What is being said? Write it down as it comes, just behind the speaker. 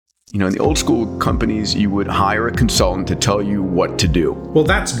In the old school companies, you would hire a consultant to tell you what to do. Well,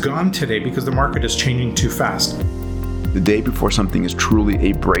 that's gone today because the market is changing too fast. The day before something is truly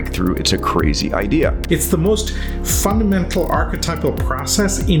a breakthrough, it's a crazy idea. It's the most fundamental archetypal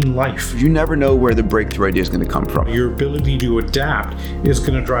process in life. You never know where the breakthrough idea is going to come from. Your ability to adapt is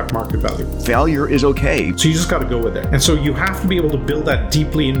going to drive market value. Failure is okay. So you just got to go with it. And so you have to be able to build that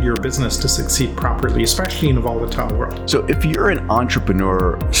deeply into your business to succeed properly, especially in a volatile world. So if you're an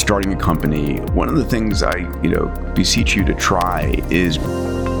entrepreneur starting a company, one of the things I, beseech you to try is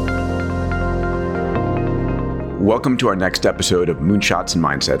welcome to our next episode of Moonshots and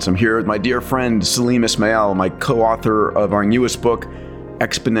Mindsets. I'm here with my dear friend Salim Ismail, my co-author of our newest book,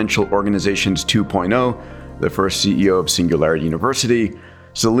 Exponential Organizations 2.0, the first CEO of Singularity University.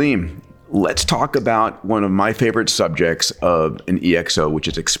 Salim, let's talk about one of my favorite subjects of an EXO, which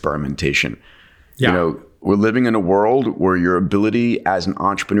is experimentation. Yeah. We're living in a world where your ability as an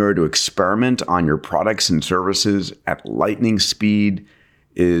entrepreneur to experiment on your products and services at lightning speed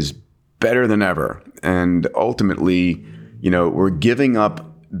is better than ever. And ultimately, we're giving up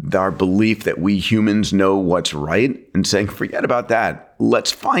our belief that we humans know what's right and saying, forget about that.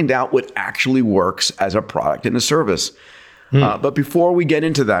 Let's find out what actually works as a product and a service. But before we get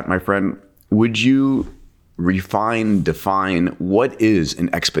into that, my friend, would you define what is an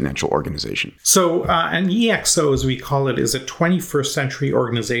exponential organization? So an EXO, as we call it, is a 21st century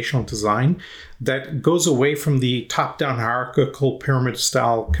organizational design that goes away from the top-down hierarchical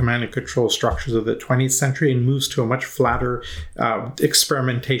pyramid-style command and control structures of the 20th century and moves to a much flatter,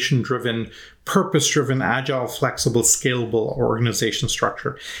 experimentation-driven, purpose-driven, agile, flexible, scalable organization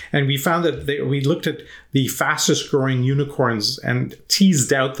structure. And we found that we looked at the fastest-growing unicorns and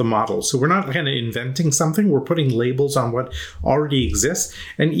teased out the model. So we're not kind of inventing something. We're putting labels on what already exists.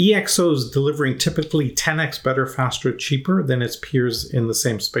 And EXO is delivering typically 10x better, faster, cheaper than its peers in the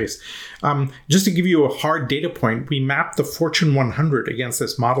same space. Just to give you a hard data point, we mapped the Fortune 100 against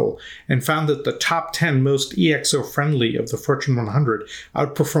this model and found that the top 10 most EXO-friendly of the Fortune 100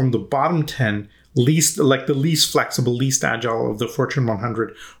 outperformed the bottom 10 the least flexible, least agile of the Fortune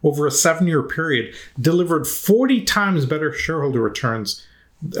 100 over a 7-year period, delivered 40 times better shareholder returns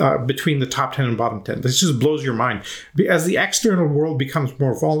between the top 10 and bottom 10. This just blows your mind. As the external world becomes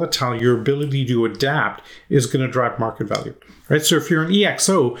more volatile, your ability to adapt is going to drive market value. Right? So if you're an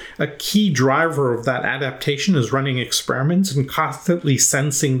EXO, a key driver of that adaptation is running experiments and constantly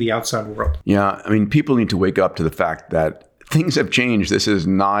sensing the outside world. Yeah, people need to wake up to the fact that things have changed. This is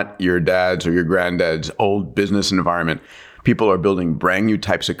not your dad's or your granddad's old business environment. People are building brand new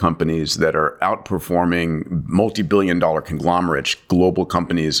types of companies that are outperforming multi-billion-dollar conglomerates, global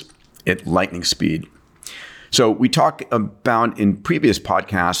companies at lightning speed. So we talked about in previous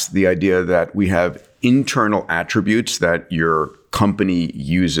podcasts the idea that we have internal attributes that your company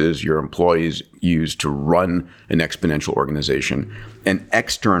uses, your employees use to run an exponential organization, and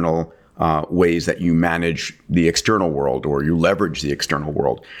external ways that you manage the external world or you leverage the external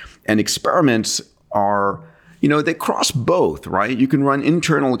world. And experiments are, they cross both, right? You can run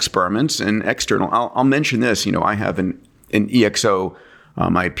internal experiments and external. I'll mention this, I have an EXO,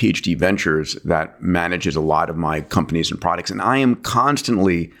 my PhD Ventures, that manages a lot of my companies and products. And I am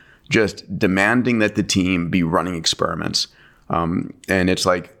constantly just demanding that the team be running experiments. And it's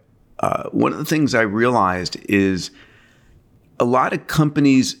like, one of the things I realized is a lot of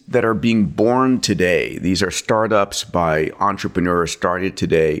companies that are being born today, these are startups by entrepreneurs started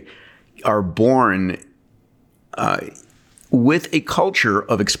today, are born with a culture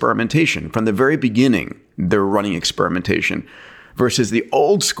of experimentation. From the very beginning, they're running experimentation. Versus the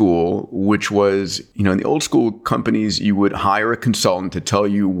old school, which was, in the old school companies, you would hire a consultant to tell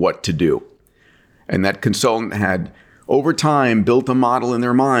you what to do. And that consultant had, over time, built a model in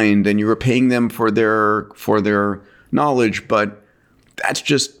their mind, and you were paying them for their knowledge, but that's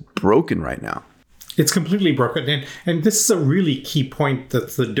just broken right now. It's completely broken. And this is a really key point.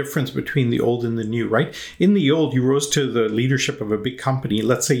 That's the difference between the old and the new, right? In the old, you rose to the leadership of a big company.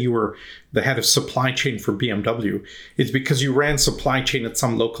 Let's say you were the head of supply chain for BMW. It's because you ran supply chain at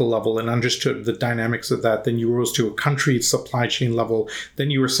some local level and understood the dynamics of that. Then you rose to a country supply chain level. Then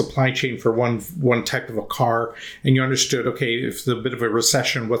you were supply chain for one type of a car. And you understood, okay, if there's a bit of a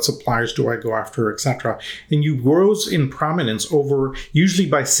recession, what suppliers do I go after, etc. And you rose in prominence over, usually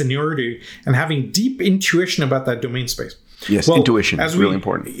by seniority, and having deep intuition about that domain space. Yes, intuition is really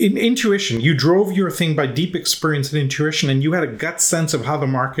important. In intuition, you drove your thing by deep experience and intuition, and you had a gut sense of how the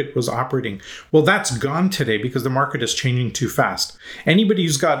market was operating. Well, that's gone today because the market is changing too fast. Anybody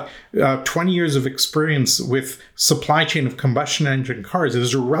who's got 20 years of experience with supply chain of combustion engine cars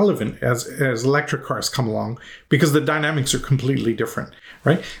is irrelevant as electric cars come along because the dynamics are completely different.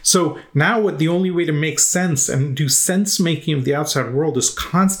 right? So now what the only way to make sense and do sense making of the outside world is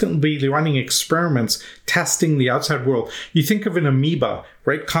constantly running experiments, testing the outside world. You think of an amoeba,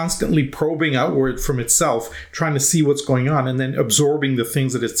 right? Constantly probing outward from itself, trying to see what's going on, and then absorbing the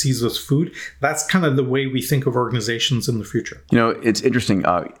things that it sees as food. That's kind of the way we think of organizations in the future. It's interesting.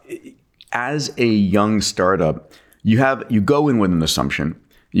 As a young startup, you go in with an assumption.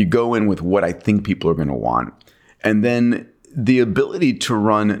 You go in with what I think people are going to want. And then the ability to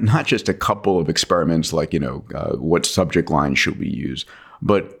run not just a couple of experiments like, what subject line should we use,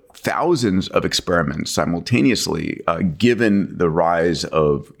 but thousands of experiments simultaneously, given the rise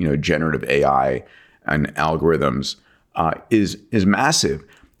of, generative AI and algorithms, is massive.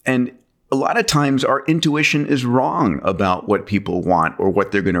 And a lot of times our intuition is wrong about what people want or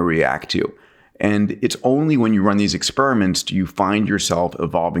what they're going to react to. And it's only when you run these experiments do you find yourself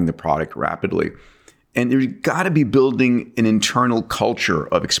evolving the product rapidly. And there's got to be building an internal culture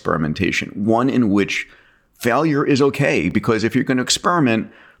of experimentation, one in which failure is okay. Because if you're going to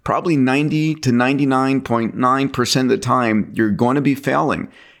experiment, probably 90 to 99.9% of the time, you're going to be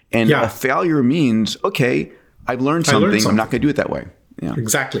failing. And a failure means, okay, I've learned something. I'm not going to do it that way. Yeah.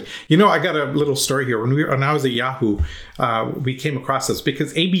 Exactly. I got a little story here. When I was at Yahoo, we came across this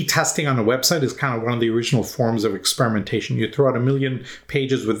because A/B testing on a website is kind of one of the original forms of experimentation. You throw out 1 million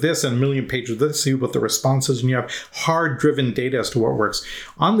pages with this and 1 million pages with this, see what the response is, and you have hard-driven data as to what works.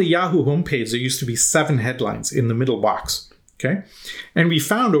 On the Yahoo homepage, there used to be 7 headlines in the middle box. Okay. And we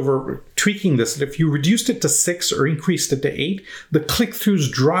found over tweaking this that if you reduced it to 6 or increased it to 8, the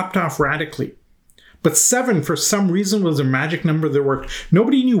click-throughs dropped off radically. But 7, for some reason, was a magic number that worked.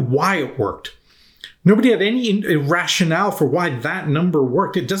 Nobody knew why it worked. Nobody had any rationale for why that number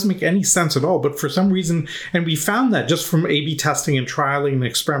worked. It doesn't make any sense at all. But for some reason, and we found that just from A/B testing and trialing and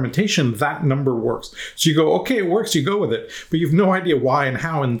experimentation, that number works. So you go, okay, it works, you go with it. But you have no idea why and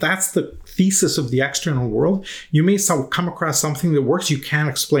how. And that's the thesis of the external world. You may come across something that works, you can't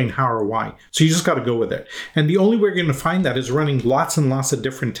explain how or why. So you just got to go with it. And the only way you're going to find that is running lots and lots of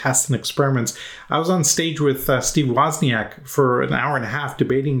different tests and experiments. I was on stage with Steve Wozniak for an hour and a half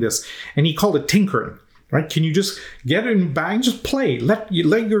debating this, and he called it tinkering. Right? Can you just get it in the bag and just play? Let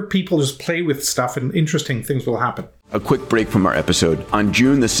your people just play with stuff and interesting things will happen. A quick break from our episode. On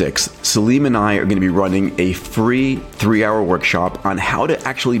June the 6th, Salim and I are going to be running a free 3-hour workshop on how to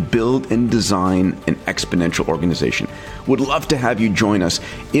actually build and design an exponential organization. Would love to have you join us.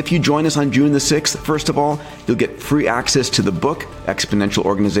 If you join us on June the 6th, first of all, you'll get free access to the book, Exponential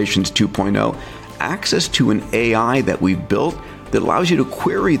Organizations 2.0, access to an AI that we've built that allows you to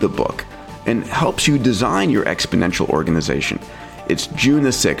query the book and helps you design your exponential organization. It's June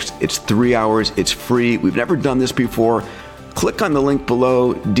the 6th. It's 3 hours. It's free. We've never done this before. Click on the link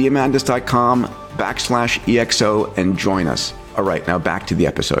below, diamandis.com/EXO, and join us. All right, now back to the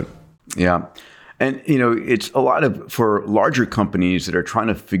episode. Yeah. And, it's a lot for larger companies that are trying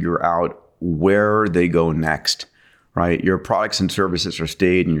to figure out where they go next, right? Your products and services are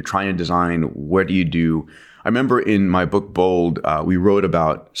stayed and you're trying to design, what do you do? I remember in my book, Bold, we wrote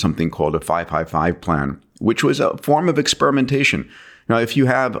about something called a 5-5-5 plan, which was a form of experimentation. Now, if you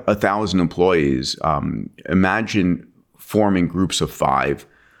have 1,000 employees, imagine forming groups of 5,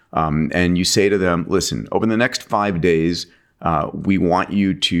 and you say to them, listen, over the next 5 days, we want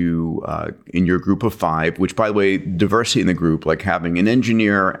you to, in your group of 5, which, by the way, diversity in the group, like having an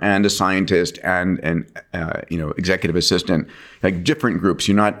engineer and a scientist and an executive assistant, like different groups.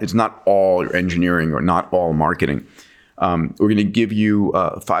 It's not all engineering or not all marketing. We're going to give you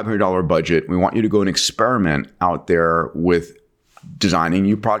a $500 budget. We want you to go and experiment out there with designing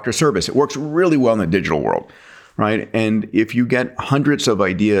new product or service. It works really well in the digital world, right? And if you get hundreds of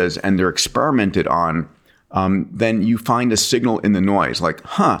ideas and they're experimented on, then you find a signal in the noise, like,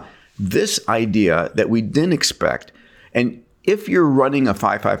 this idea that we didn't expect. And if you're running a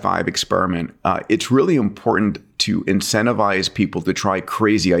 5-5-5 experiment, it's really important to incentivize people to try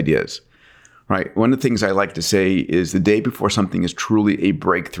crazy ideas, right? One of the things I like to say is the day before something is truly a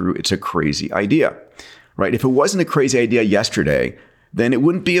breakthrough, it's a crazy idea, right? If it wasn't a crazy idea yesterday, then it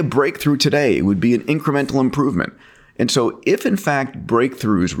wouldn't be a breakthrough today. It would be an incremental improvement. And so if, in fact,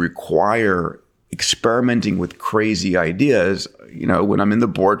 breakthroughs require experimenting with crazy ideas, when I'm in the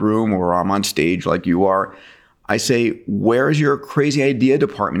boardroom or I'm on stage like you are, I say, where's your crazy idea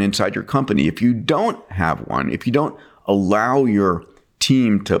department inside your company? If you don't have one, if you don't allow your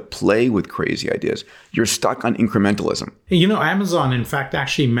team to play with crazy ideas, you're stuck on incrementalism. Amazon, in fact,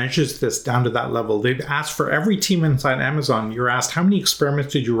 actually measures this down to that level. They've asked for every team inside Amazon, you're asked, how many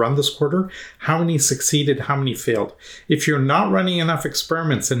experiments did you run this quarter? How many succeeded? How many failed? If you're not running enough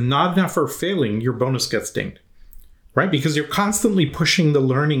experiments and not enough are failing, your bonus gets dinged. right? Because you're constantly pushing the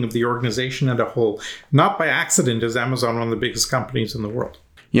learning of the organization as a whole. Not by accident is Amazon one of the biggest companies in the world.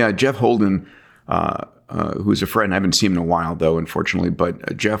 Yeah, Jeff Holden, who's a friend, I haven't seen him in a while, though, unfortunately,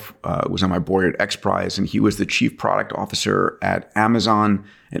 but Jeff was on my board at XPRIZE, and he was the chief product officer at Amazon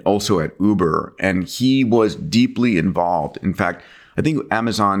and also at Uber, and he was deeply involved. In fact, I think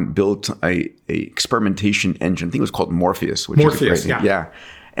Amazon built a experimentation engine. I think it was called Morpheus. Morpheus, yeah.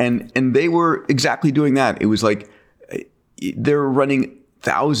 And they were exactly doing that. It was like they were running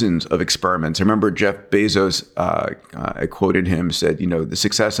thousands of experiments. I remember Jeff Bezos, I quoted him, said, the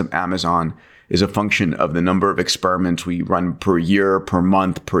success of Amazon is a function of the number of experiments we run per year, per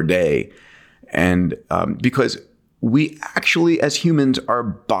month, per day. And because we actually, as humans, are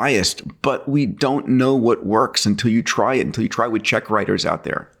biased, but we don't know what works until you try it, until you try with check writers out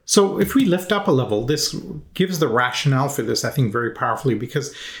there. So if we lift up a level, this gives the rationale for this, I think, very powerfully,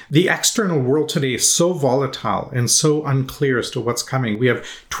 because the external world today is so volatile and so unclear as to what's coming. We have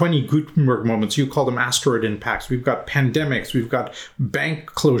 20 Gutenberg moments. You call them asteroid impacts. We've got pandemics. We've got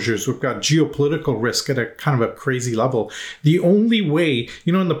bank closures. We've got geopolitical risk at a kind of a crazy level. The only way,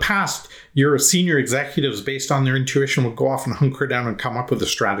 in the past, your senior executives, based on their intuition, would go off and hunker down and come up with a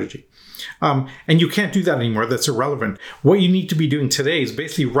strategy. And you can't do that anymore. That's irrelevant. What you need to be doing today is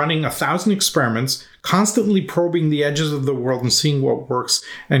basically running 1,000 experiments, constantly probing the edges of the world and seeing what works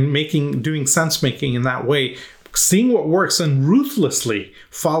and doing sense making in that way, seeing what works and ruthlessly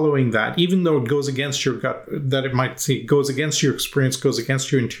following that, even though it goes against your gut, that it might say goes against your experience, goes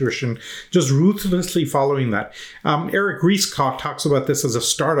against your intuition, just ruthlessly following that. Eric Ries talks about this as a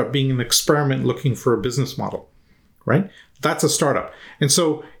startup being an experiment looking for a business model, right? That's a startup. And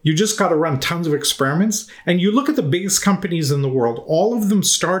so you just got to run tons of experiments. And you look at the biggest companies in the world, all of them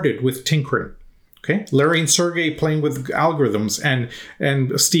started with tinkering. Okay, Larry and Sergey playing with algorithms,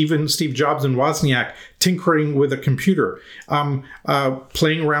 and Steve Jobs and Wozniak tinkering with a computer,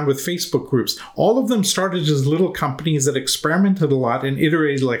 playing around with Facebook groups. All of them started as little companies that experimented a lot and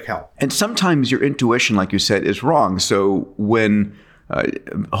iterated like hell. And sometimes your intuition, like you said, is wrong. So when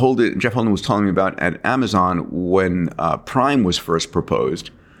Jeff Holden was telling me about at Amazon, when Prime was first proposed,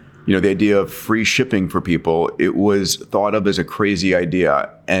 the idea of free shipping for people, it was thought of as a crazy idea.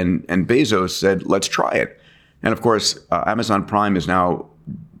 And Bezos said, let's try it. And of course, Amazon Prime is now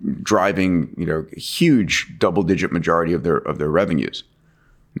driving, huge double-digit majority of their revenues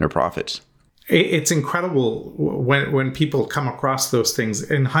and their profits. It's incredible when people come across those things.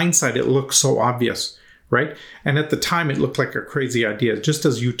 In hindsight, it looks so obvious, right? And at the time, it looked like a crazy idea, just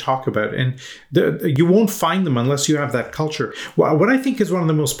as you talk about. And you won't find them unless you have that culture. What I think is one of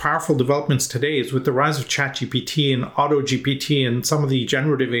the most powerful developments today is with the rise of ChatGPT and AutoGPT and some of the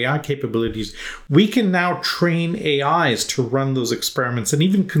generative AI capabilities, we can now train AIs to run those experiments and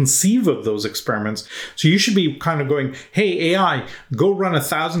even conceive of those experiments. So you should be kind of going, hey, AI, go run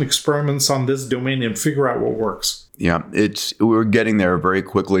 1,000 experiments on this domain and figure out what works. Yeah, we're getting there very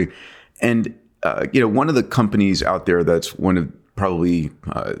quickly. And one of the companies out there that's one of probably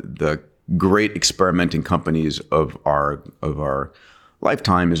the great experimenting companies of our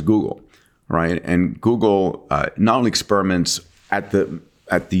lifetime is Google, right? And Google not only experiments at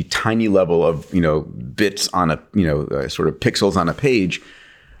the tiny level of bits on a sort of pixels on a page.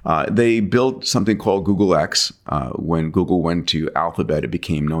 They built something called Google X. When Google went to Alphabet, it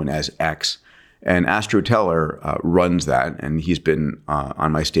became known as X. And Astro Teller runs that, and he's been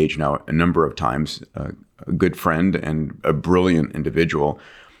on my stage now a number of times, a good friend and a brilliant individual.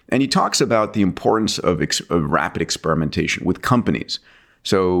 And he talks about the importance of rapid experimentation with companies.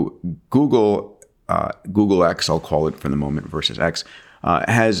 So Google X, I'll call it for the moment, versus X,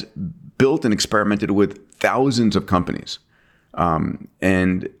 has built and experimented with thousands of companies.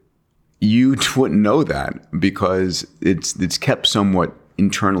 And you wouldn't know that because it's kept somewhat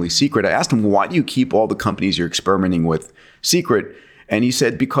internally secret. I asked him, why do you keep all the companies you're experimenting with secret? And he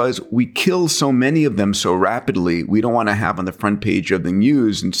said, because we kill so many of them so rapidly, we don't want to have on the front page of the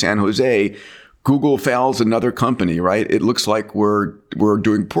news in San Jose, Google fails another company, right? It looks like we're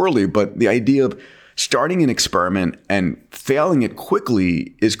doing poorly, but the idea of starting an experiment and failing it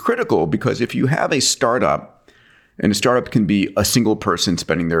quickly is critical, because if you have a startup, and a startup can be a single person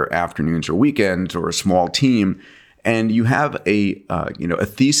spending their afternoons or weekends or a small team, and you have a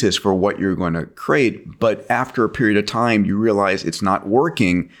thesis for what you're going to create, but after a period of time, you realize it's not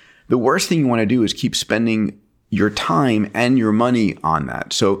working. The worst thing you want to do is keep spending your time and your money on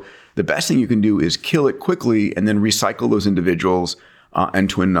that. So the best thing you can do is kill it quickly and then recycle those individuals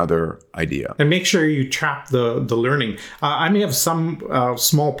into another idea. And make sure you trap the learning. I may have some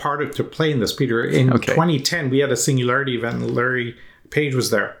small part to play in this, Peter. In 2010, we had a Singularity event, and Larry Page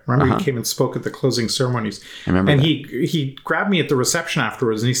was there. Remember, he came and spoke at the closing ceremonies. I remember. And that. he grabbed me at the reception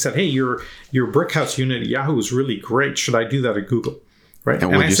afterwards and he said, "Hey, your Brickhouse unit at Yahoo is really great. Should I do that at Google?" Right.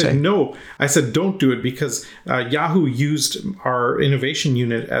 And I you said, say? "No." I said, "Don't do it because Yahoo used our innovation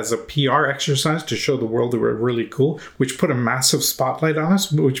unit as a PR exercise to show the world that we're really cool, which put a massive spotlight on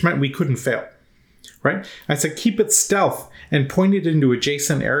us, which meant we couldn't fail." Right. I said, "Keep it stealth and point it into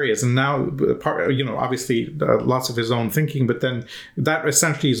adjacent areas." And now, obviously lots of his own thinking, but then that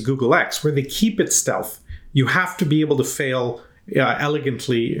essentially is Google X, where they keep it stealth. You have to be able to fail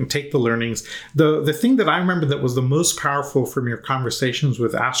elegantly and take the learnings. The thing that I remember that was the most powerful from your conversations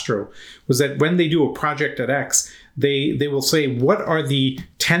with Astro was that when they do a project at X, they will say, "What are the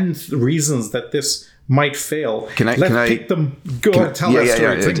 10 reasons that this might fail?" Let's pick them. Go ahead, tell that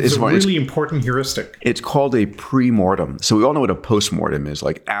story. It's a really important heuristic. It's called a pre-mortem. So we all know what a post-mortem is.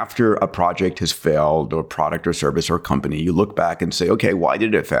 Like after a project has failed, or product or service or company, you look back and say, okay, why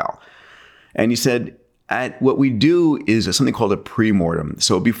did it fail? And he said, what we do is something called a pre-mortem.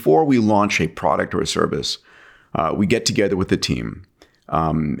 So before we launch a product or a service, we get together with the team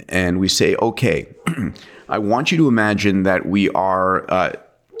and we say, okay, I want you to imagine that we are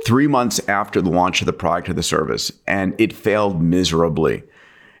 3 months after the launch of the product or the service and it failed miserably.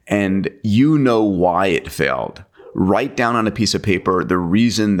 And you know why it failed. Write down on a piece of paper the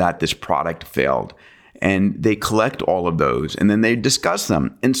reason that this product failed. And they collect all of those and then they discuss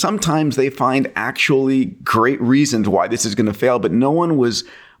them. And sometimes they find actually great reasons why this is going to fail, but no one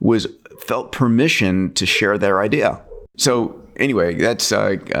felt permission to share their idea. So anyway, that's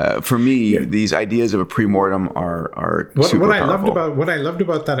for me, these ideas of a pre-mortem are super powerful. What I loved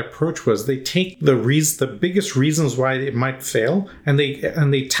about that approach was they take the biggest reasons why it might fail and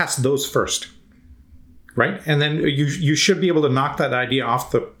they test those first. Right. And then you should be able to knock that idea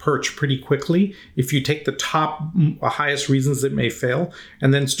off the perch pretty quickly if you take the top highest reasons it may fail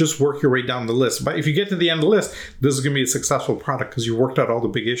and then just work your way down the list. But if you get to the end of the list, this is going to be a successful product because you worked out all the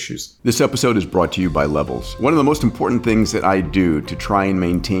big issues. This episode is brought to you by Levels. One of the most important things that I do to try and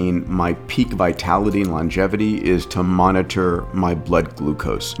maintain my peak vitality and longevity is to monitor my blood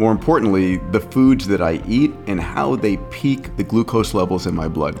glucose. More importantly, the foods that I eat and how they peak the glucose levels in my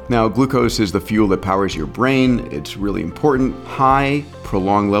blood. Now, glucose is the fuel that powers your brain. It's really important. High,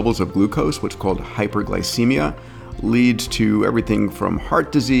 prolonged levels of glucose, what's called hyperglycemia, leads to everything from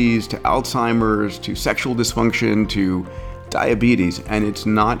heart disease to Alzheimer's to sexual dysfunction to diabetes, and it's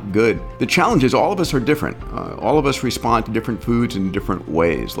not good. The challenge is all of us are different. All of us respond to different foods in different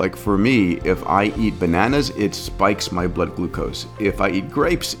ways. Like for me, if I eat bananas, it spikes my blood glucose. If I eat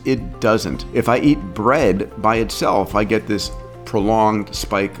grapes, it doesn't. If I eat bread by itself, I get this prolonged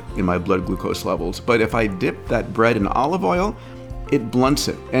spike in my blood glucose levels. But if I dip that bread in olive oil, it blunts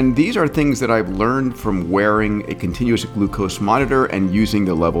it. And these are things that I've learned from wearing a continuous glucose monitor and using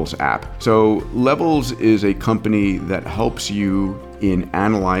the Levels app. So Levels is a company that helps you in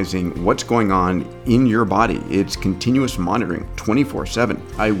analyzing what's going on in your body. It's continuous monitoring 24/7.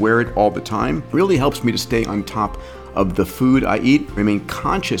 I wear it all the time. It really helps me to stay on top of the food I eat, remain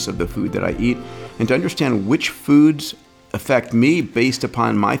conscious of the food that I eat, and to understand which foods affect me based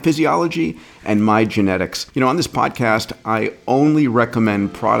upon my physiology and my genetics. You know, on this podcast, I only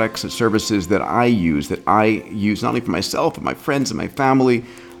recommend products and services that I use not only for myself, but my friends and my family,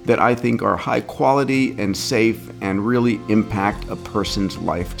 that I think are high quality and safe and really impact a person's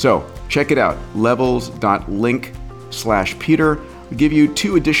life. So check it out, levels.link/Peter. We give you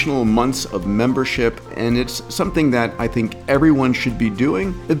 2 additional months of membership, and it's something that I think everyone should be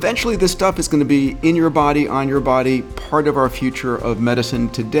doing. Eventually, this stuff is going to be in your body, on your body, part of our future of medicine.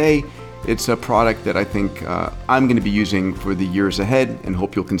 Today, it's a product that I think I'm going to be using for the years ahead and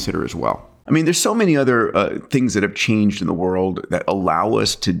hope you'll consider as well. I mean, there's so many other things that have changed in the world that allow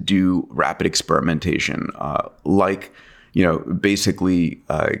us to do rapid experimentation, like, basically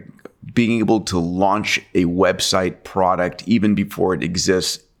being able to launch a website product even before it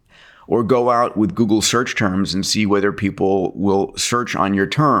exists, or go out with Google search terms and see whether people will search on your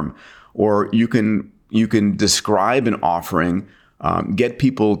term. Or you can describe an offering, get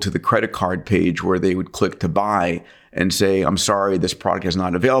people to the credit card page where they would click to buy and say, I'm sorry, this product is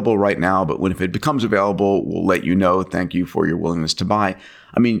not available right now, but if it becomes available, we'll let you know. Thank you for your willingness to buy.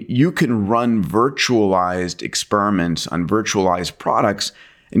 I mean, you can run virtualized experiments on virtualized products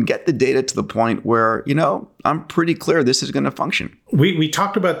and get the data to the point where, I'm pretty clear this is going to function. We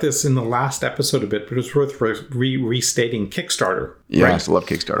talked about this in the last episode a bit, but it's worth restating Kickstarter. Yeah, right? I still love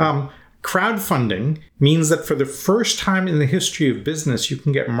Kickstarter. Crowdfunding means that for the first time in the history of business, you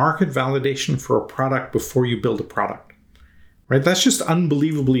can get market validation for a product before you build a product. right? That's just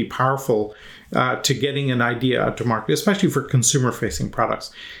unbelievably powerful to getting an idea out to market, especially for consumer-facing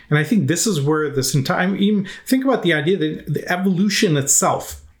products. And I think this is where this entire, even think about the idea that the evolution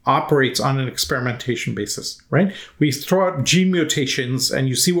itself operates on an experimentation basis, right? We throw out gene mutations and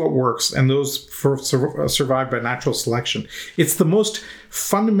you see what works, and those survive by natural selection. It's the most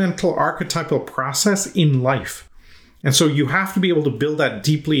fundamental archetypal process in life. And so you have to be able to build that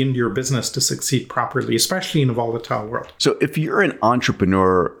deeply into your business to succeed properly, especially in a volatile world. So if you're an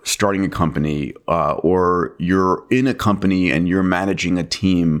entrepreneur starting a company or you're in a company and you're managing a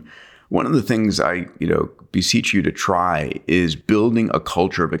team, one of the things I beseech you to try is building a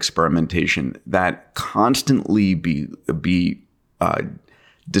culture of experimentation that constantly be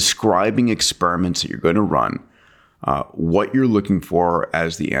describing experiments that you're going to run, what you're looking for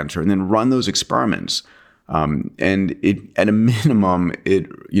as the answer, and then run those experiments. And it, at a minimum,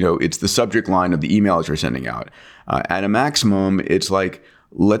 it's the subject line of the emails you're sending out. At a maximum, it's like,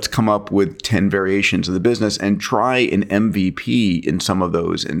 let's come up with 10 variations of the business and try an MVP in some of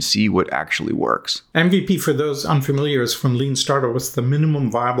those and see what actually works. MVP, for those unfamiliar, is from Lean Startup. What's the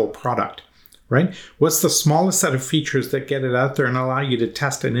minimum viable product, right? What's the smallest set of features that get it out there and allow you to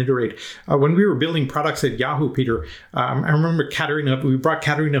test and iterate? When we were building products at Yahoo, Peter, I remember we brought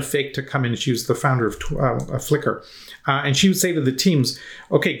Katerina Fake to come in. She was the founder of Flickr. And she would say to the teams,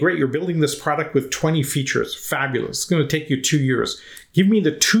 okay, great, you're building this product with 20 features. Fabulous. It's going to take you 2 years. Give me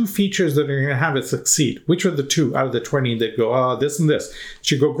the 2 features that are going to have it succeed. Which are the 2 out of the 20 that go, this and this?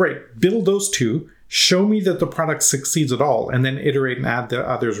 She'd go, great, build those 2. Show me that the product succeeds at all, and then iterate and add the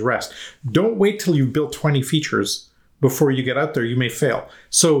others rest. Don't wait till you've built 20 features before you get out there. You may fail.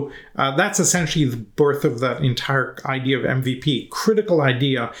 So that's essentially the birth of that entire idea of MVP. Critical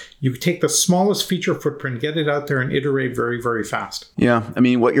idea. You take the smallest feature footprint, get it out there, and iterate very, very fast. Yeah. I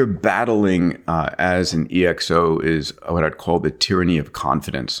mean, what you're battling as an EXO is what I'd call the tyranny of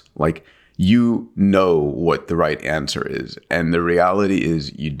confidence. Like, you know what the right answer is, and the reality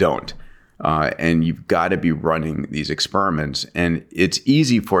is you don't. And you've got to be running these experiments. And it's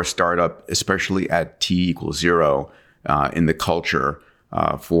easy for a startup, especially at T = 0 in the culture,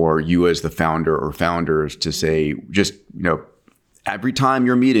 for you as the founder or founders to say, just, every time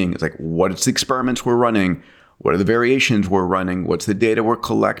you're meeting, it's like, what's the experiments we're running? What are the variations we're running? What's the data we're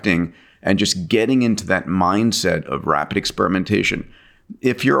collecting? And just getting into that mindset of rapid experimentation.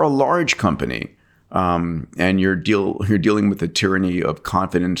 If you're a large company, and you're dealing with the tyranny of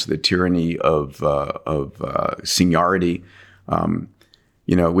confidence, the tyranny of seniority,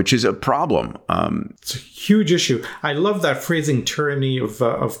 which is a problem. It's a huge issue. I love that phrasing, tyranny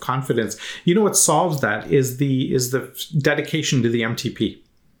of confidence. You know what solves that is the dedication to the MTP.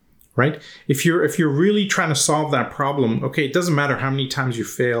 Right? If you're really trying to solve that problem, okay, it doesn't matter how many times you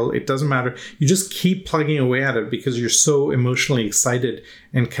fail. It doesn't matter. You just keep plugging away at it because you're so emotionally excited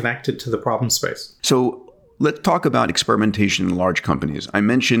and connected to the problem space. So let's talk about experimentation in large companies. I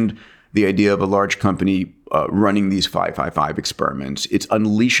mentioned the idea of a large company running these 5-5-5 experiments. It's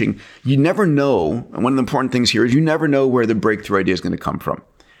unleashing. You never know. And one of the important things here is you never know where the breakthrough idea is going to come from.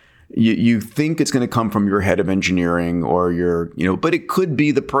 You think it's going to come from your head of engineering or but it could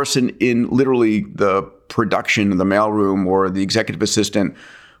be the person in literally the production, the mailroom, or the executive assistant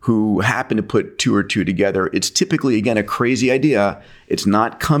who happened to put 2 or 2 together. It's typically, again, a crazy idea. It's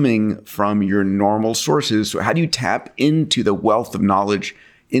not coming from your normal sources. So how do you tap into the wealth of knowledge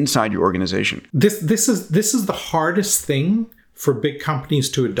inside your organization? This is the hardest thing for big companies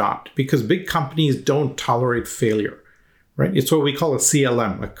to adopt, because big companies don't tolerate failure. Right? It's what we call a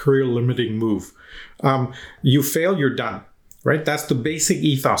CLM, a career limiting move. You fail, you're done. Right? That's the basic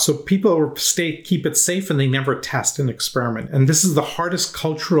ethos. So people keep it safe, and they never test and experiment. And this is the hardest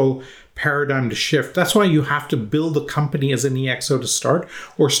cultural paradigm to shift. That's why you have to build a company as an EXO to start,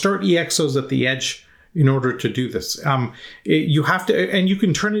 or start EXOs at the edge in order to do this. You have to, and you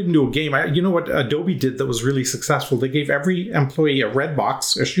can turn it into a game. You know what Adobe did that was really successful? They gave every employee a red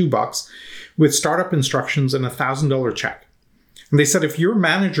box, a shoe box, with startup instructions and $1,000 check. And they said, if your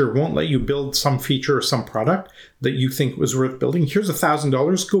manager won't let you build some feature or some product that you think was worth building, here's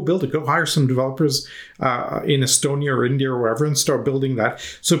 $1,000, go build it. Go hire some developers in Estonia or India or wherever and start building that.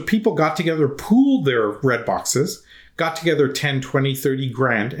 So people got together, pooled their red boxes, got together 10, 20, 30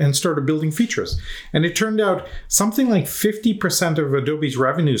 grand and started building features. And it turned out something like 50% of Adobe's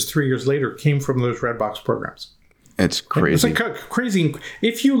revenues 3 years later came from those red box programs. It's crazy. It's like crazy.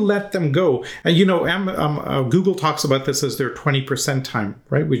 If you let them go, and Google talks about this as their 20% time,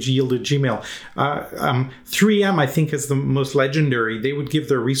 right, which yielded Gmail. 3M, I think, is the most legendary. They would give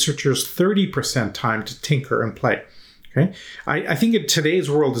their researchers 30% time to tinker and play. Okay, I think in today's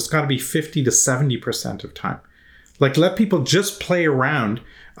world, it's got to be 50 to 70% of time. Like, let people just play around,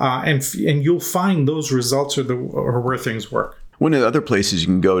 and you'll find those results are where things work. One of the other places you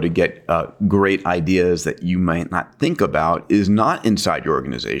can go to get great ideas that you might not think about is not inside your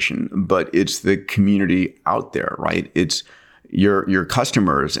organization, but it's the community out there, right? It's your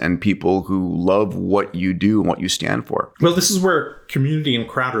customers and people who love what you do and what you stand for. Well, this is where community and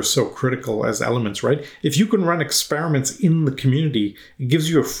crowd are so critical as elements, right? If you can run experiments in the community, it gives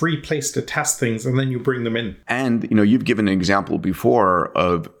you a free place to test things, and then you bring them in. And, you've given an example before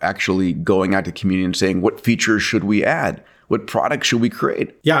of actually going out to community and saying, what features should we add? What products should we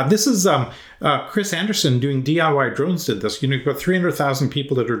create? Yeah, this is Chris Anderson doing DIY drones did this. You've got 300,000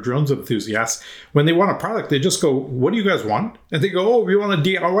 people that are drones enthusiasts. When they want a product, they just go, what do you guys want? And they go, oh, we want a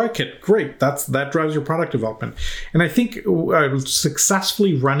DIY kit. Great. That drives your product development. And I think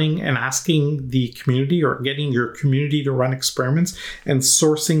successfully running and asking the community or getting your community to run experiments and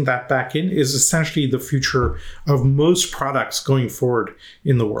sourcing that back in is essentially the future of most products going forward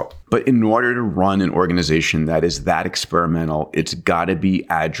in the world. But in order to run an organization that is that experimental, it's got to be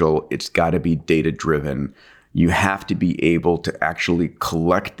agile. It's got to be data-driven. You have to be able to actually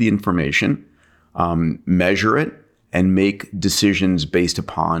collect the information, measure it, and make decisions based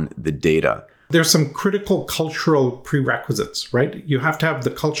upon the data. There's some critical cultural prerequisites, right? You have to have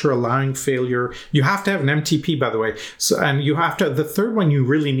the culture allowing failure. You have to have an MTP, by the way. And you have to, the third one you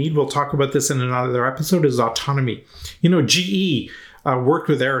really need, we'll talk about this in another episode, is autonomy. GE worked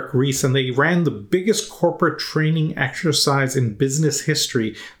with Eric Ries, and they ran the biggest corporate training exercise in business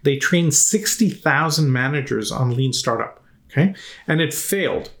history. They trained 60,000 managers on lean startup, okay? And it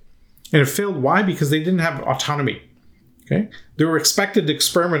failed. And it failed, why? Because they didn't have autonomy, okay? They were expected to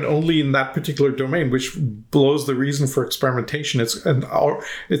experiment only in that particular domain, which blows the reason for experimentation. It's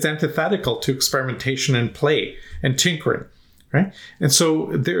antithetical to experimentation and play and tinkering. Right. And so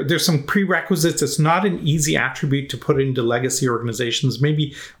there's some prerequisites. It's not an easy attribute to put into legacy organizations,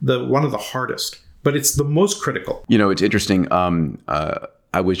 maybe one of the hardest, but it's the most critical. It's interesting.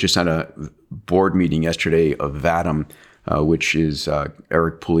 I was just at a board meeting yesterday of Vadim, which is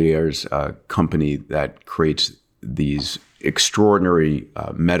Eric Poulier's company that creates these extraordinary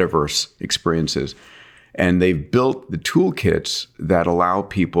metaverse experiences. And they've built the toolkits that allow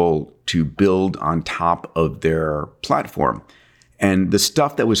people to build on top of their platform. And the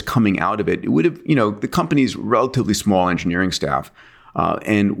stuff that was coming out of it would have, the company's relatively small engineering staff.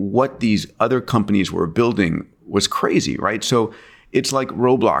 And what these other companies were building was crazy, right? So it's like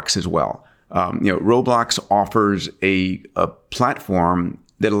Roblox as well. Roblox offers a platform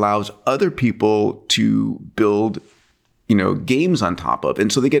that allows other people to build, games on top of.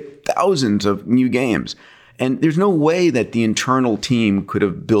 And so they get thousands of new games. And there's no way that the internal team could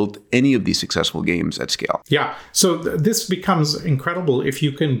have built any of these successful games at scale. Yeah. So this becomes incredible if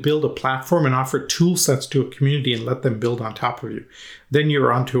you can build a platform and offer tool sets to a community and let them build on top of you. Then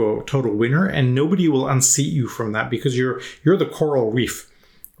you're onto a total winner, and nobody will unseat you from that because you're the coral reef,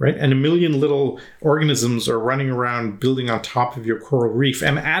 right? And a million little organisms are running around building on top of your coral reef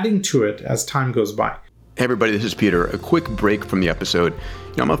and adding to it as time goes by. Hey everybody, this is Peter. A quick break from the episode.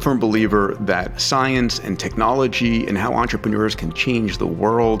 I'm a firm believer that science and technology and how entrepreneurs can change the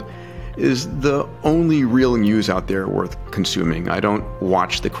world is the only real news out there worth consuming. I don't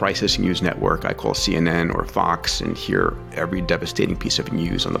watch the crisis news network I call CNN or Fox and hear every devastating piece of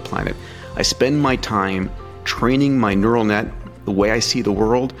news on the planet. I spend my time training my neural net the way I see the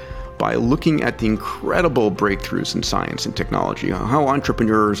world by looking at the incredible breakthroughs in science and technology, how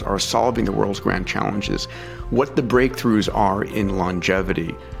entrepreneurs are solving the world's grand challenges, what the breakthroughs are in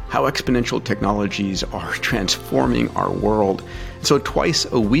longevity, how exponential technologies are transforming our world. So twice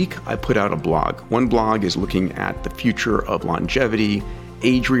a week, I put out a blog. One blog is looking at the future of longevity,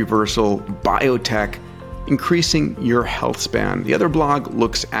 age reversal, biotech, increasing your health span. The other blog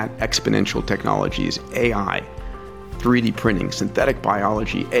looks at exponential technologies, AI, 3D printing, synthetic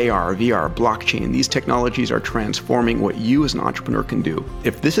biology, AR, VR, blockchain. These technologies are transforming what you as an entrepreneur can do.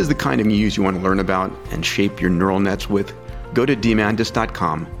 If this is the kind of news you want to learn about and shape your neural nets with, go to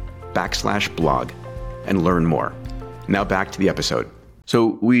demandis.com/blog and learn more. Now back to the episode.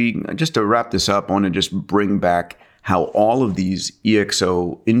 So just to wrap this up, I want to just bring back how all of these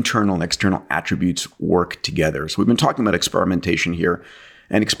EXO internal and external attributes work together. So we've been talking about experimentation here.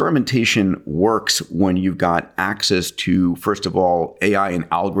 And experimentation works when you've got access to, first of all, AI and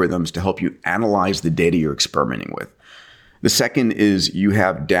algorithms to help you analyze the data you're experimenting with. The second is you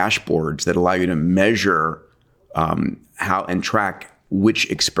have dashboards that allow you to measure how and track which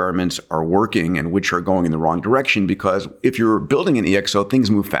experiments are working and which are going in the wrong direction. Because if you're building an EXO,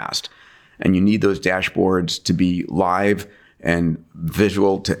 things move fast. And you need those dashboards to be live and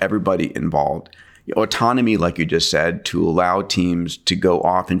visual to everybody involved. autonomy, like you just said, to allow teams to go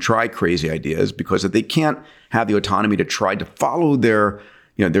off and try crazy ideas, because if they can't have the autonomy to try to follow their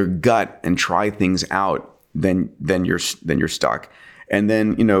gut and try things out, then you're stuck. And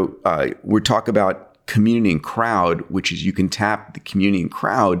then, we talk about community and crowd, which is you can tap the community and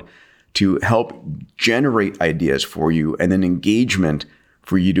crowd to help generate ideas for you, and then engagement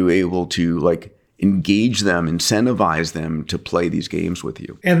for you to be able to engage them, incentivize them to play these games with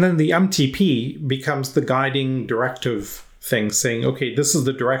you. And then the MTP becomes the guiding directive thing, saying, okay, this is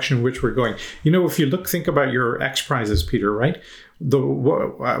the direction in which we're going. If you think about your X Prizes, Peter, right?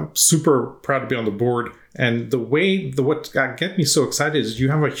 Super proud to be on the board. And what gets me so excited is you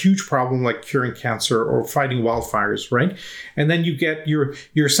have a huge problem like curing cancer or fighting wildfires, right? And then you're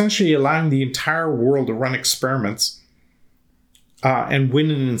essentially allowing the entire world to run experiments and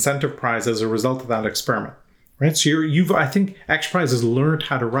win an incentive prize as a result of that experiment, right? So I think X Prize has learned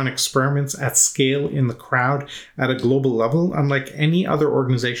how to run experiments at scale in the crowd at a global level, unlike any other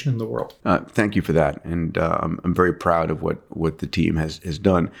organization in the world. Thank you for that, and I'm very proud of what the team has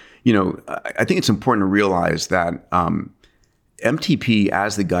done. I think it's important to realize that MTP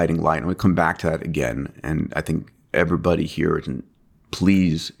as the guiding light, and we'll come back to that again. And I think everybody here is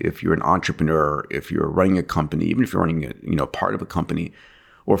please, if you're an entrepreneur, if you're running a company, even if you're running part of a company,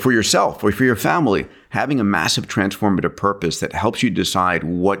 or for yourself or for your family, having a massive transformative purpose that helps you decide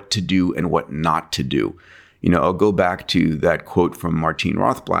what to do and what not to do. I'll go back to that quote from Martine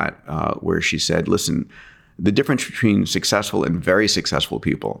Rothblatt, where she said, listen, the difference between successful and very successful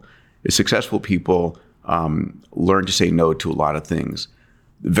people is successful people learn to say no to a lot of things.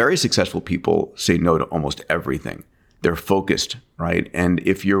 Very successful people say no to almost everything. They're focused, right? And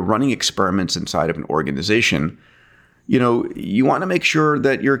if you're running experiments inside of an organization, you want to make sure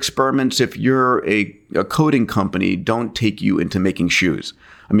that your experiments, if you're a coding company, don't take you into making shoes.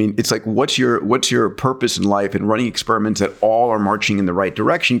 I mean, it's like, what's your purpose in life in running experiments that all are marching in the right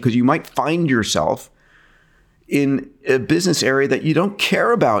direction? Because you might find yourself in a business area that you don't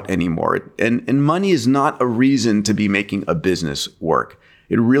care about anymore. And money is not a reason to be making a business work.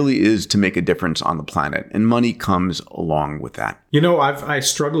 It really is to make a difference on the planet, and money comes along with that. I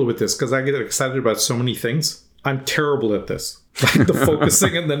struggle with this because I get excited about so many things. I'm terrible at this. Like the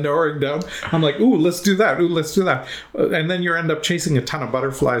focusing and the narrowing down. I'm like, ooh, let's do that. Ooh, let's do that. And then you end up chasing a ton of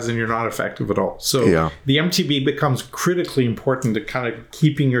butterflies and you're not effective at all. So the MTB becomes critically important to kind of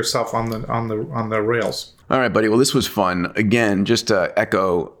keeping yourself on the rails. All right, buddy. Well, this was fun. Again, just to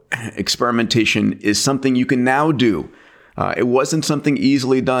echo, experimentation is something you can now do. It wasn't something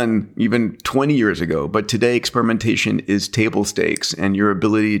easily done even 20 years ago, but today experimentation is table stakes, and your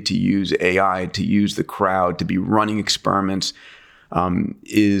ability to use AI, to use the crowd, to be running experiments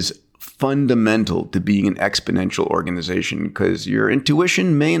is fundamental to being an exponential organization, because your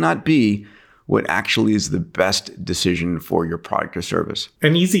intuition may not be what actually is the best decision for your product or service.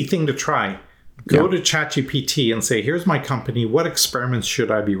 An easy thing to try. Go to ChatGPT and say, here's my company. What experiments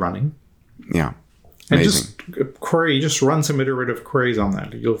should I be running? Yeah. Amazing. And just run some iterative queries on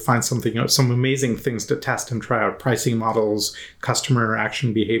that. You'll find some amazing things to test and try out: pricing models, customer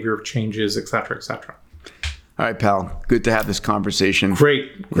interaction, behavior changes, et cetera, et cetera. All right, pal. Good to have this conversation.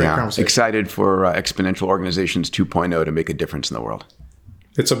 Great conversation. Excited for Exponential Organizations 2.0 to make a difference in the world.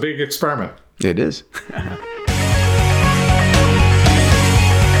 It's a big experiment. It is.